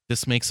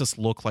 this makes us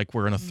look like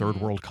we're in a third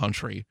world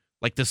country.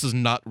 Like, this is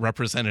not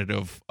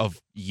representative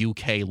of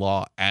UK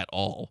law at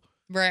all.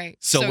 Right.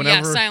 So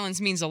whenever,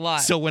 silence means a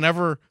lot. So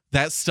whenever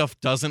that stuff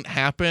doesn't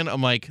happen,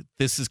 I'm like,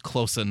 this is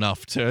close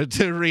enough to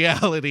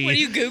reality. When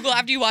you Google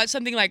after you watch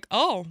something like,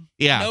 no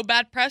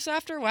bad press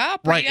after? Wow,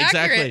 pretty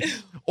accurate.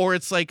 Exactly. Or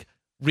it's like,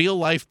 real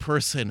life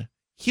person,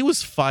 he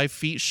was 5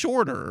 feet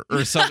shorter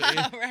or something.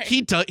 Right.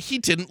 He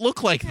didn't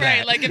look like that.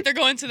 Right, like if they're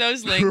going to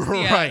those links.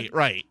 Yeah.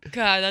 Right.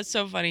 God, that's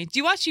so funny. Do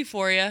you watch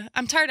Euphoria?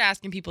 I'm tired of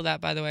asking people that,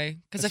 by the way,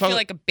 because I feel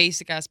like a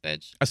basic ass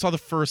bitch. I saw the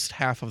first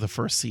half of the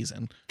first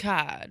season.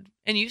 God,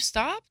 and you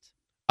stopped?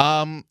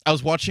 I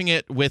was watching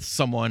it with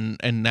someone,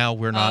 and now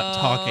we're not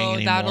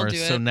talking anymore.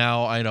 So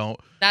now I don't.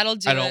 That'll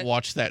do it. I don't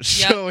watch that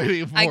show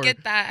anymore. I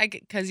get that.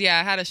 Because I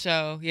had a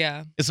show.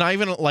 Yeah. It's not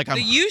even like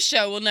the You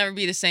show will never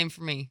be the same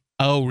for me.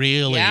 Oh,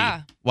 really?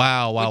 Yeah.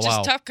 Wow. Which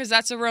is tough because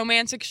that's a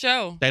romantic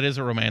show. That is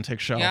a romantic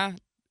show. Yeah.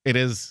 It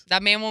is.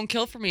 That man won't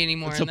kill for me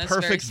anymore. It's a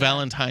perfect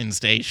Valentine's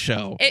Day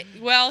show.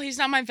 Well, he's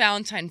not my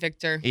Valentine,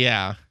 Victor.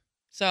 Yeah.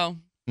 So,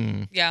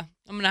 yeah.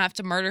 I'm going to have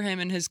to murder him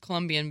and his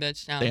Colombian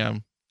bitch now.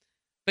 Damn.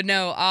 But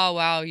no, oh,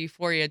 wow,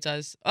 Euphoria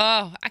does.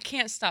 Oh, I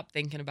can't stop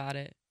thinking about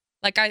it.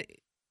 Like,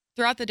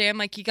 throughout the day, I'm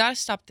like, you got to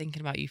stop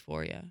thinking about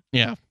Euphoria.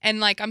 Yeah. And,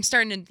 like, I'm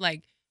starting to,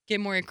 like, get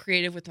more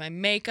creative with my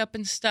makeup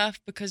and stuff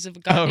because of a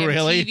goddamn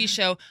TV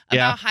show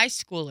about high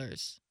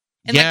schoolers.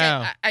 And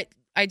like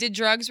I did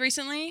drugs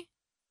recently.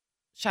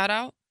 Shout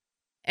out.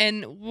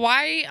 And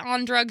why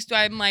on drugs do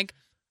I'm like,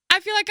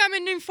 I feel like I'm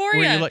in Euphoria.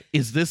 Were you like,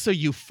 is this a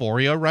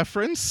Euphoria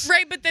reference?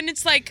 Right, but then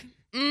it's like,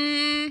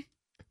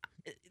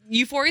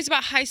 Euphoria is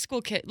about high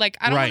school kids. Like,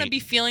 I don't want to be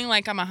feeling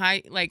like I'm in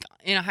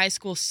a high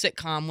school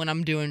sitcom when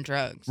I'm doing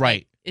drugs. Right.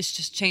 Like, it's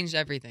just changed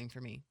everything for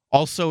me.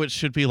 Also, it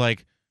should be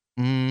like,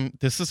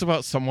 this is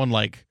about someone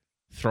like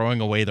throwing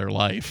away their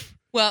life.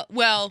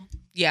 Well,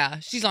 yeah,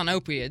 she's on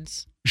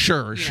opiates.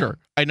 Sure.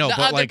 I know, the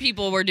but other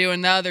people were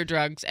doing the other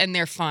drugs, and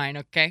they're fine.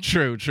 Okay.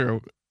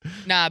 True.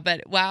 Nah,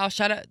 but wow,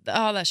 shout out!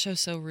 Oh, that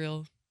show's so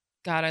real.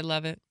 God, I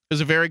love it. It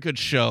was a very good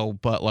show,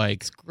 but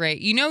like, it's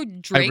great. You know,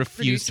 Drake. I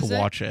refuse to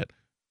watch it.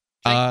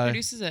 Drake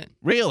produces it.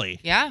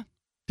 Really? Yeah.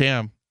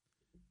 Damn.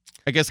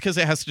 I guess because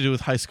it has to do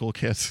with high school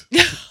kids.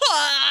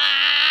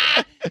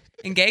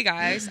 And gay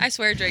guys. I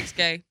swear Drake's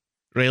gay.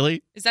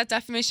 Really? Is that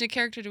defamation of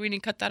character? Do we need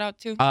to cut that out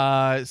too?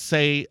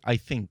 Say I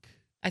think.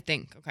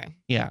 Okay.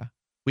 Yeah.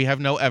 We have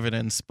no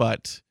evidence,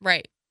 but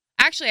right.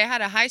 Actually, I had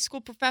a high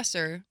school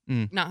professor,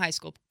 not high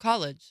school,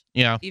 college.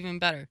 Yeah. Even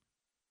better.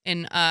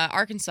 In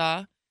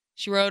Arkansas,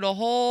 she wrote a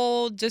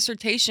whole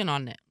dissertation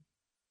on it.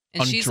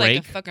 And she's Drake?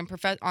 like a fucking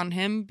professor on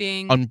him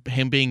being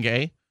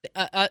gay?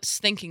 Us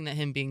thinking that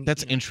him being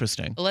That's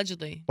interesting.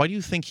 Allegedly. Why do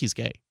you think he's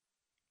gay?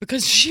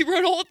 Because she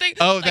wrote a whole thing.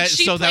 Oh, like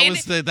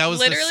that was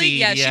the seed.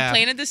 Yeah, she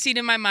planted the seed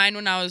in my mind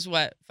when I was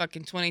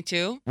fucking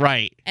 22.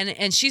 Right. And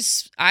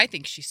I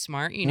think she's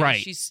smart. You know,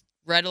 right. She's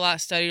read a lot,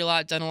 studied a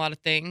lot, done a lot of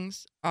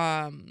things.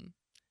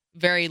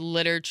 Very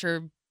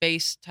literature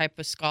based type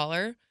of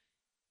scholar.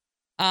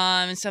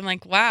 And so I'm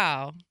like,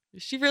 wow,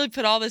 she really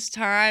put all this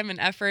time and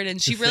effort,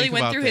 and she really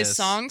went through his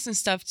songs and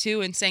stuff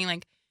too, and saying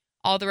like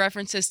all the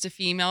references to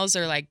females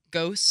are like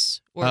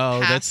ghosts or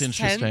past that's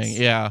interesting. Tense.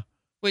 Yeah.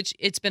 Which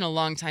it's been a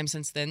long time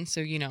since then,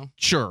 so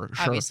Sure.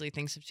 Obviously,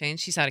 things have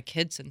changed. She's had a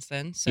kid since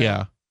then, so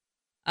yeah.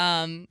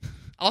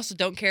 Also,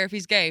 don't care if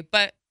he's gay,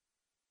 but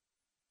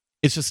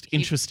it's just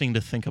interesting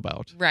to think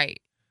about. Right.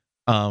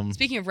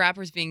 Speaking of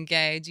rappers being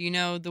gay, do you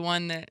know the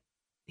one that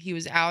he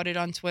was outed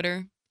on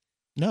Twitter?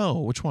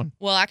 No, which one?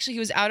 Well, actually, he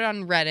was outed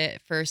on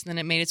Reddit first, and then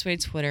it made its way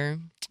to Twitter.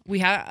 We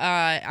have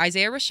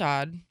Isaiah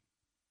Rashad.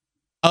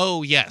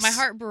 Oh yes. My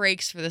heart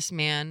breaks for this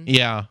man.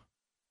 Yeah.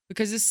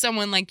 Because this is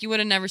someone like you would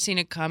have never seen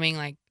it coming.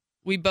 Like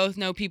we both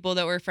know people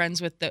that we're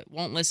friends with that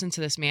won't listen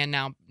to this man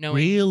now.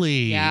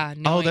 Really? Yeah.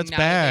 Oh, that's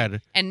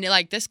bad. And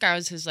like this guy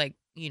was his like,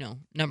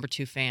 number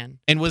 2 fan.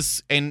 And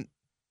was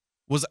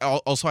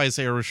also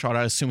Isaiah Rashad,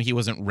 I assume he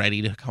wasn't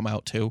ready to come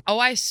out too? Oh,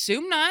 I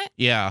assume not.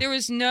 Yeah. There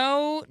was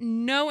no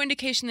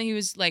indication that he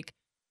was like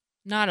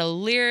not a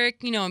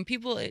lyric, and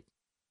people,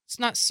 it's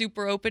not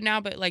super open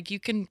now, but like you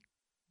can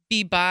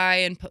be bi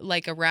and put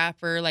like a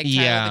rapper, like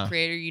Tyler the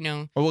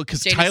Creator, Well,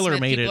 because Tyler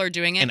made people are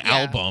doing it. An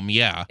album,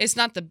 yeah. It's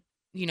not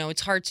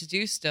it's hard to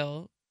do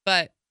still,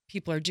 but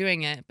people are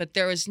doing it. But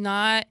there was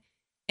not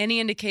any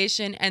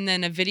indication, and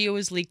then a video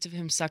was leaked of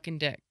him sucking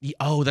dick.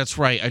 Oh, that's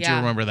right. I do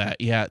remember that.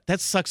 Yeah,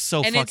 that sucks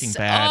so fucking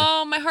bad.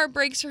 Oh, my heart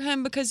breaks for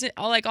him because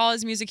all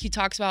his music, he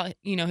talks about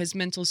his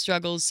mental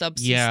struggles,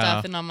 substance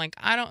stuff, and I'm like,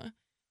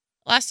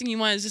 last thing you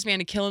want is this man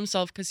to kill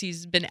himself because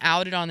he's been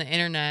outed on the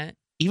internet.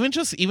 Even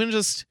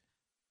just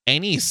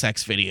any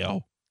sex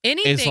video,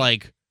 anything is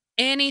like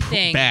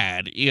anything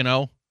bad.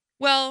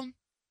 Well.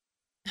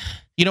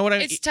 You know what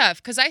It's tough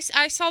because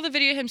I saw the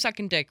video of him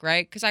sucking dick,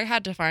 right? Because I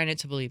had to find it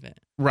to believe it.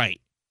 Right.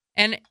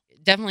 And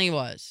definitely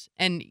was.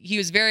 And he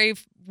was very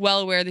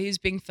well aware that he was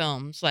being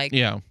filmed. Like,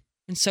 yeah.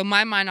 And so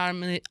my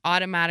mind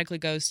automatically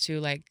goes to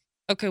like,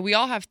 okay, we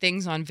all have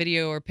things on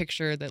video or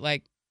picture that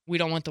like we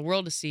don't want the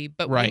world to see.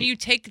 But when you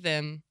take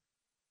them,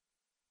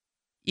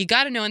 you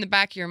got to know in the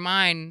back of your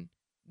mind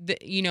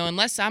that,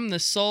 unless I'm the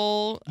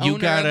sole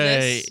owner of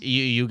this.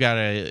 You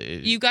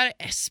gotta,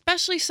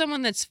 especially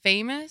someone that's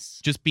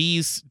famous. Just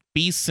be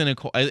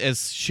cynical. As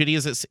shitty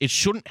as it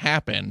shouldn't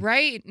happen.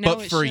 Right. No,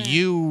 but for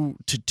you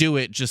to do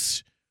it,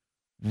 just.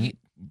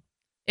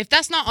 If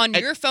that's not on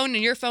your phone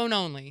and your phone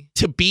only.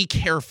 To be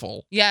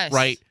careful. Yes.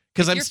 Right.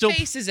 Because I'm still. Your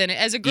face is in it.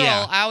 As a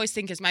girl, I always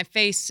think it's my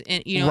face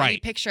in, any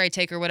picture I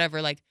take or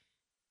whatever. Like,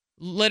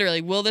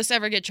 literally, will this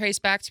ever get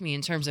traced back to me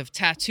in terms of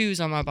tattoos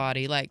on my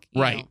body? Like,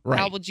 right.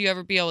 How would you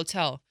ever be able to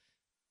tell?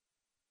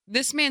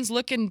 This man's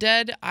looking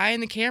dead, eye in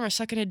the camera,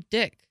 sucking a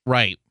dick.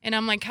 Right. And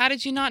I'm like, how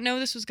did you not know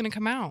this was going to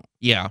come out?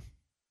 Yeah.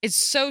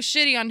 It's so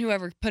shitty on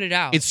whoever put it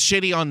out. It's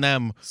shitty on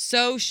them.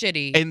 So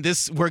shitty. And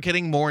we're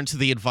getting more into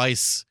the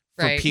advice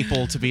for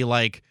people to be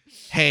like,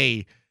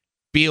 hey,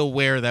 be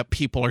aware that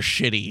people are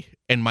shitty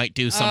and might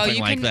do something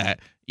like that.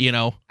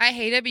 I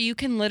hate it, but you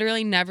can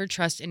literally never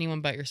trust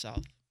anyone but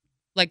yourself.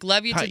 Like,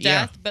 love you to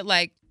death, but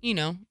like, I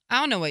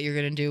don't know what you're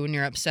going to do when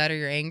you're upset or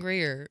you're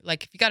angry, or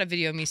like if you got a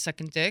video of me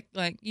sucking dick,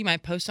 like you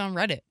might post on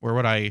Reddit. Where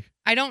would I?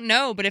 I don't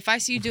know, but if I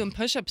see you doing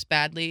push-ups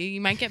badly,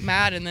 you might get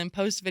mad and then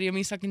post a video of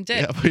me sucking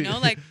dick. Yeah,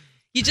 like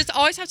you just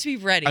always have to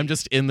be ready. I'm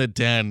just in the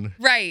den.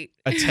 Right.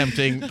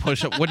 Attempting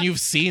push-up when you've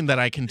seen that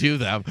I can do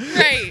them.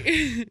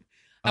 Right.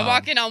 I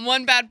walk in on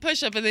one bad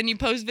push-up and then you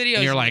post videos.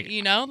 And you're like,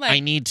 like I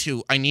need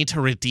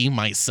to redeem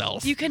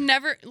myself. You can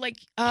never like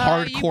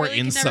hardcore really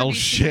incel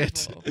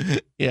shit.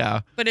 Yeah.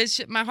 But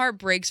my heart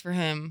breaks for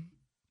him.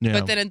 Yeah.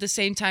 But then at the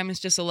same time, it's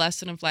just a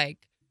lesson of like,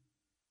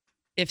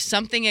 if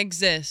something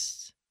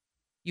exists,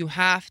 you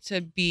have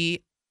to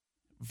be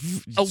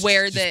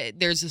aware that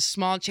there's a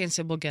small chance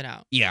it will get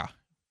out. Yeah.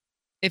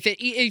 If you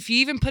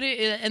even put it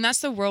in, and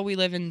that's the world we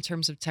live in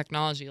terms of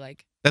technology,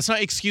 like. That's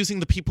not excusing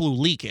the people who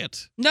leak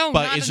it. No,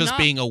 but it's just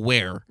being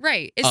aware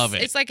of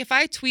it. It's like if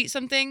I tweet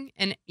something,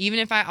 and even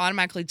if I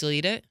automatically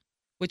delete it,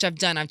 which I've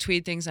done, I've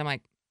tweeted things, I'm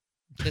like,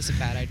 this is a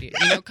bad idea.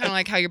 kind of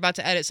like how you're about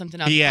to edit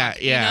something up.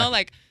 Yeah.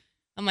 Like,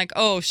 I'm like,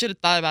 oh, should have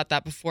thought about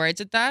that before I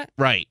did that.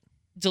 Right.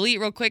 Delete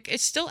real quick.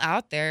 It's still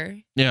out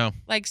there. Yeah.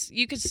 Like,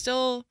 you could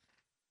still,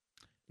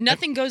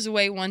 nothing goes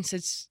away once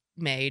it's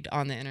made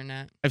on the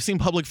internet. I've seen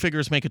public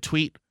figures make a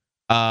tweet,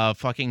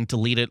 fucking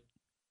delete it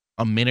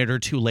a minute or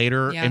two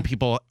later, and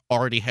people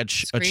already had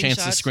a chance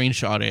to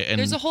screenshot it. And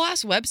there's a whole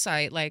ass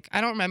website. Like,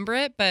 I don't remember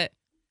it, but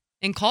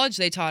in college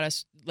they taught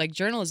us like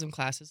journalism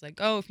classes. Like,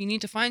 oh, if you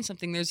need to find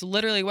something, there's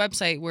literally a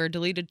website where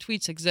deleted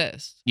tweets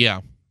exist.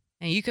 Yeah.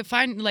 And you could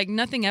find like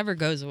nothing ever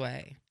goes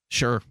away.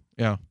 Sure.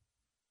 Yeah.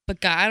 But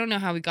God, I don't know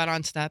how we got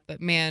onto that,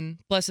 but man,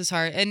 bless his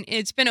heart. And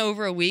it's been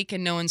over a week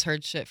and no one's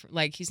heard shit.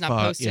 Like, he's not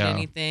posted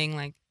anything.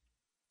 Like,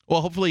 well,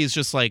 hopefully he's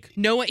just like...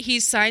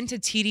 he's signed to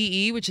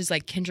TDE, which is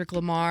like Kendrick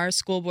Lamar,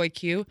 Schoolboy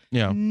Q.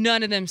 Yeah.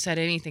 None of them said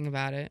anything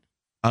about it.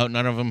 Oh,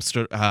 none of them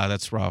stood...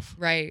 that's rough.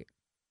 Right.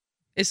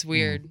 It's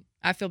weird.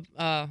 I feel...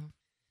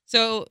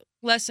 So,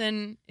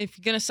 lesson, if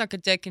you're going to suck a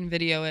dick and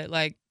video it,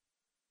 like...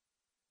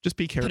 Just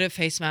be careful. Put a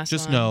face mask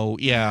just on. know,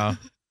 yeah.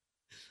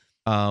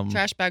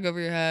 Trash bag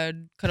over your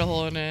head. Cut a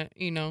hole in it,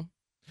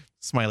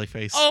 Smiley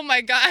face. Oh,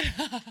 my God.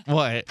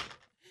 What?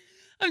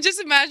 I'm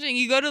just imagining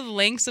you go to the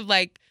lengths of,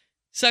 like,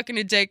 sucking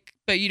a dick,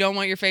 but you don't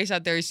want your face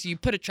out there, so you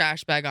put a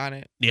trash bag on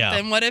it. Yeah.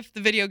 Then what if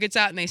the video gets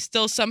out and they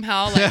still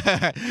somehow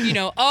like,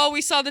 oh, we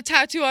saw the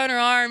tattoo on her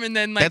arm, and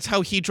then like that's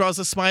how he draws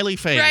a smiley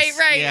face.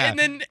 Right. Yeah.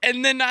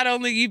 And then not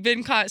only you've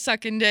been caught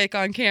sucking dick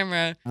on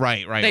camera.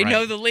 Right. They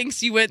know the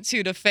links you went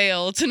to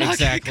fail to not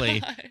get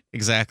caught.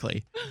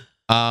 Exactly.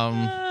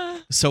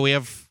 So we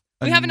have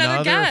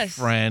another guest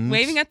friend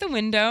waving at the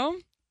window.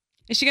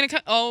 Is she gonna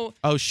come?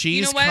 Oh,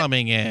 she's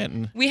coming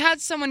in. We had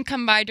someone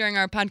come by during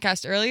our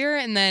podcast earlier,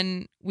 and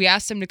then we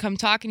asked him to come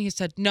talk, and he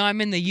said, "No, I'm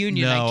in the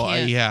union. No, I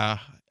can't." Yeah,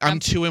 I'm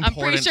too important.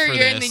 I'm pretty sure for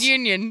you're this. in the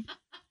union.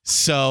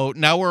 So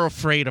now we're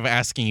afraid of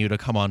asking you to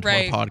come on to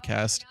our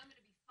podcast.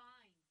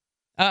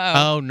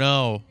 Oh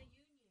no!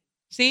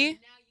 See,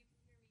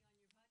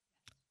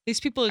 these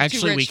people are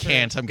actually too rich we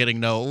can't. I'm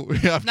getting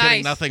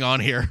getting nothing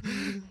on here.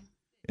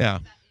 Yeah.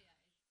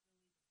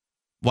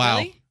 Wow.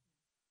 Really?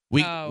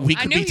 We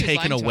could be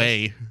taken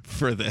away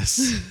for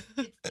this.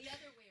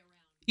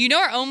 You know,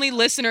 our only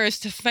listener is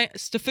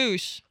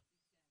Stafoosh.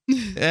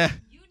 Yeah.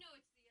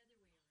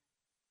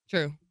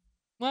 True.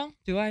 Well,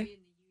 do I?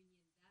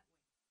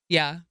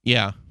 Yeah.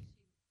 Yeah.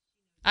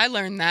 I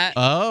learned that.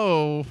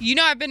 Oh. You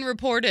know, I've been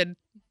reported.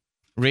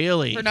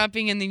 Really? For not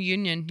being in the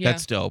union. Yeah.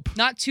 That's dope.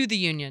 Not to the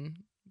union,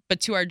 but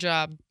to our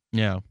job.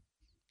 Yeah.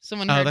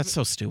 Someone heard. Oh, that's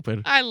so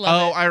stupid. I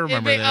love it. Oh, I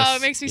remember this. Oh,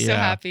 it makes me so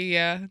happy.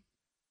 Yeah.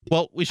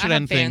 Well, we should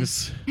end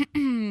things.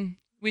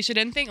 We should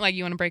end things. Like,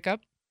 you want to break up?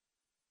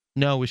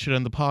 No, we should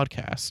end the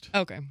podcast.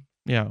 Okay.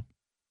 Yeah.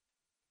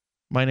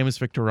 My name is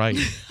Victor Wright.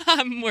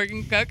 I'm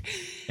Morgan Cook.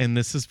 And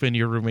this has been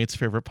your roommate's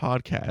favorite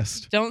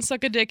podcast. Don't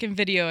suck a dick and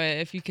video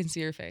it if you can see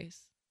your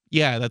face.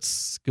 Yeah,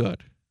 that's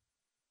good.